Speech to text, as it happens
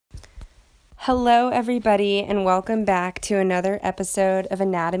Hello, everybody, and welcome back to another episode of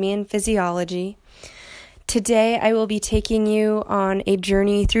Anatomy and Physiology. Today, I will be taking you on a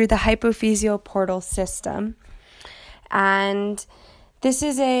journey through the hypophyseal portal system. And this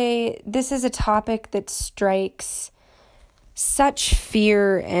is a topic that strikes such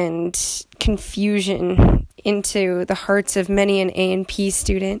fear and confusion into the hearts of many an A&P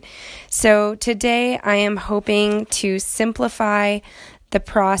student. So today, I am hoping to simplify the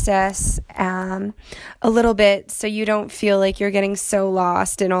process a little bit so you don't feel like you're getting so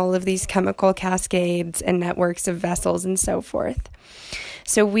lost in all of these chemical cascades and networks of vessels and so forth.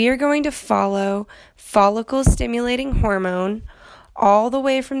 So we are going to follow follicle stimulating hormone all the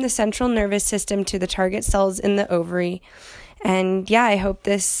way from the central nervous system to the target cells in the ovary. And I hope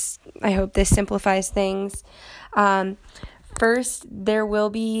this simplifies things. First, there will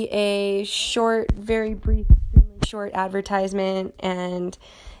be a very brief short advertisement, and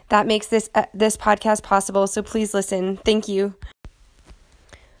that makes this podcast possible, so please listen. Thank you.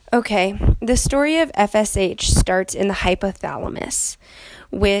 Okay, the story of FSH starts in the hypothalamus,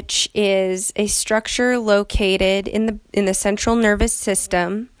 which is a structure located in the central nervous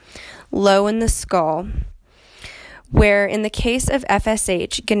system, low in the skull, where in the case of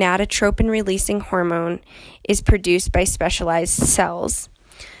FSH, gonadotropin-releasing hormone is produced by specialized cells.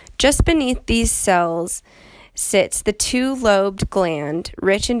 Just beneath these cells sits the two-lobed gland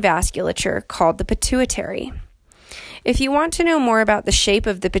rich in vasculature called the pituitary. If you want to know more about the shape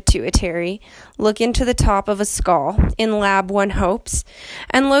of the pituitary, look into the top of a skull in Lab 1 Hopes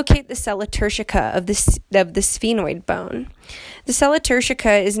and locate the sella turcica of the sphenoid bone. The sella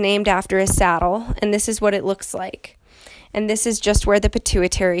turcica is named after a saddle, and this is what it looks like. And this is just where the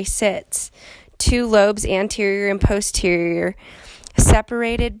pituitary sits. Two lobes, anterior and posterior,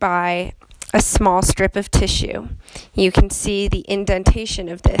 separated by a small strip of tissue. You can see the indentation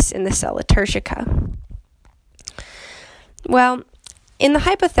of this in the sella turcica. Well, in the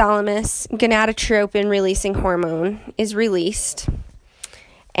hypothalamus, gonadotropin-releasing hormone is released,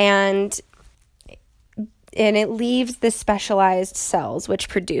 and it leaves the specialized cells which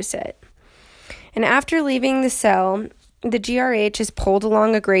produce it. And after leaving the cell, the GRH is pulled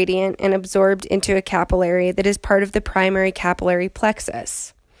along a gradient and absorbed into a capillary that is part of the primary capillary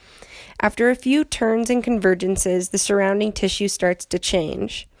plexus. After a few turns and convergences, the surrounding tissue starts to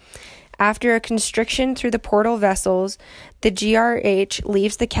change. After a constriction through the portal vessels, the GRH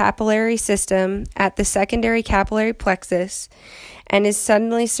leaves the capillary system at the secondary capillary plexus and is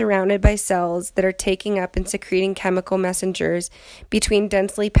suddenly surrounded by cells that are taking up and secreting chemical messengers between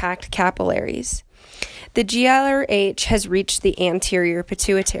densely packed capillaries. The GRH has reached the anterior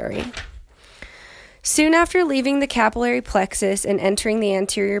pituitary. Soon after leaving the capillary plexus and entering the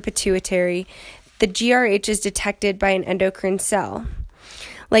anterior pituitary, the GRH is detected by an endocrine cell.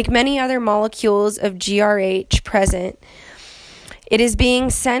 Like many other molecules of GRH present, it is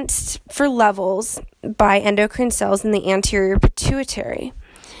being sensed for levels by endocrine cells in the anterior pituitary.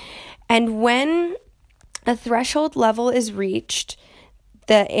 And when a threshold level is reached,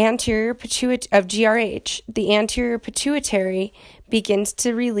 the anterior pituitary begins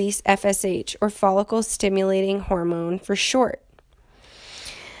to release FSH, or follicle stimulating hormone for short.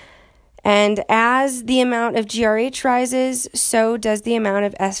 And as the amount of GRH rises, so does the amount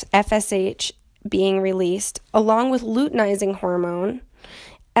of FSH being released, along with luteinizing hormone,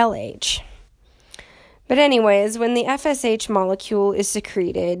 LH. But anyways, when the FSH molecule is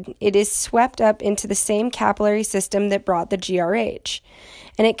secreted, it is swept up into the same capillary system that brought the GRH,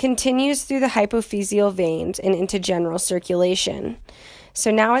 and it continues through the hypophyseal veins and into general circulation.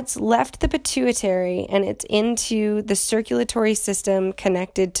 So now it's left the pituitary and it's into the circulatory system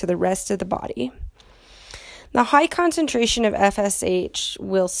connected to the rest of the body. The high concentration of FSH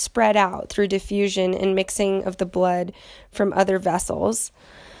will spread out through diffusion and mixing of the blood from other vessels.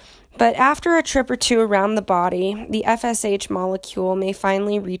 But after a trip or two around the body, the FSH molecule may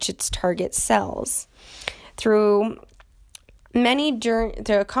finally reach its target cells. Through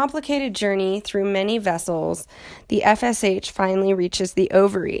a complicated journey through many vessels, the FSH finally reaches the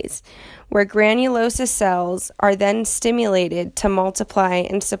ovaries, where granulosa cells are then stimulated to multiply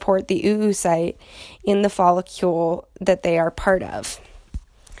and support the oocyte in the follicle that they are part of.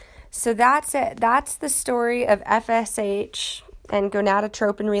 So that's it. That's the story of FSH and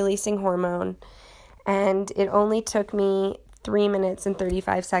gonadotropin-releasing hormone, and it only took me 3 minutes and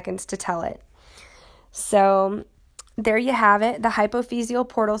 35 seconds to tell it. So there you have it. The hypophyseal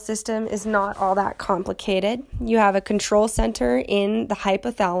portal system is not all that complicated. You have a control center in the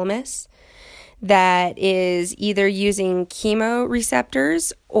hypothalamus that is either using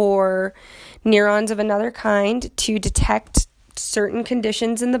chemoreceptors or neurons of another kind to detect certain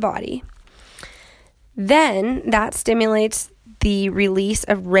conditions in the body. Then that stimulates the release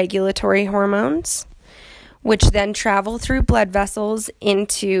of regulatory hormones, which then travel through blood vessels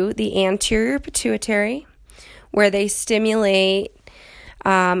into the anterior pituitary, where they stimulate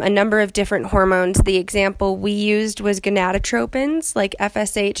a number of different hormones. The example we used was gonadotropins like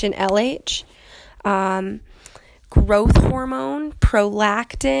FSH and LH, growth hormone,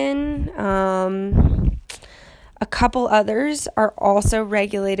 prolactin, a couple others are also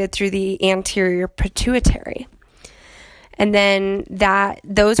regulated through the anterior pituitary. And then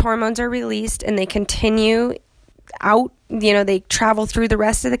those hormones are released and they continue out, they travel through the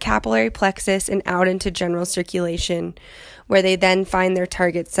rest of the capillary plexus and out into general circulation, where they then find their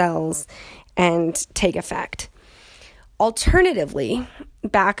target cells and take effect. Alternatively,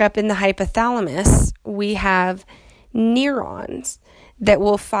 back up in the hypothalamus, we have neurons that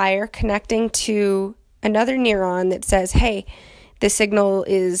will fire connecting to another neuron that says, hey, the signal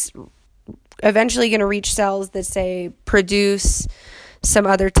is eventually going to reach cells that say produce some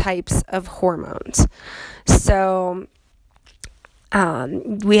other types of hormones. So we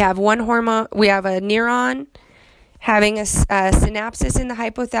have a neuron having a synapsis in the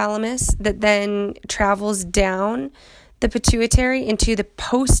hypothalamus that then travels down the pituitary into the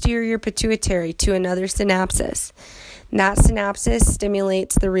posterior pituitary to another synapsis. And that synapsis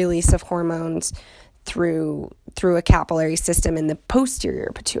stimulates the release of hormones through a capillary system in the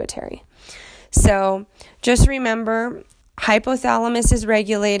posterior pituitary. So just remember, hypothalamus is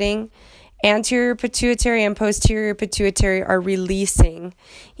regulating, anterior pituitary and posterior pituitary are releasing,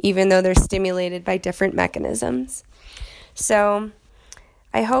 even though they're stimulated by different mechanisms. So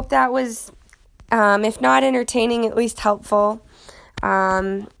I hope that was, if not entertaining, at least helpful.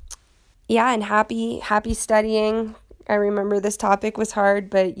 And happy studying. I remember this topic was hard,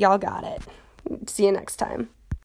 but y'all got it. See you next time.